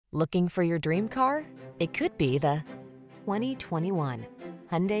Looking for your dream car? It could be the 2021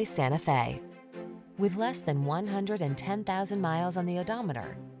 Hyundai Santa Fe. With less than 110,000 miles on the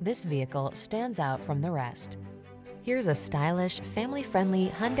odometer, this vehicle stands out from the rest. Here's a stylish,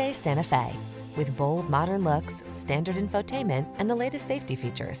 family-friendly Hyundai Santa Fe. With bold, modern looks, standard infotainment, and the latest safety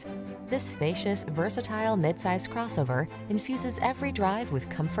features. This spacious, versatile midsize crossover infuses every drive with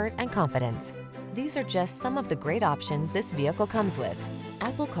comfort and confidence. These are just some of the great options this vehicle comes with: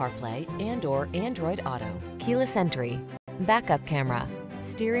 Apple CarPlay and/or Android Auto, keyless entry, backup camera,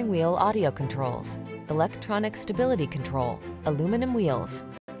 steering wheel audio controls, electronic stability control, aluminum wheels,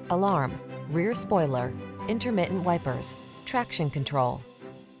 alarm, rear spoiler, intermittent wipers, traction control.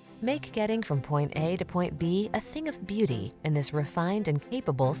 Make getting from point A to point B a thing of beauty in this refined and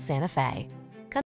capable Santa Fe.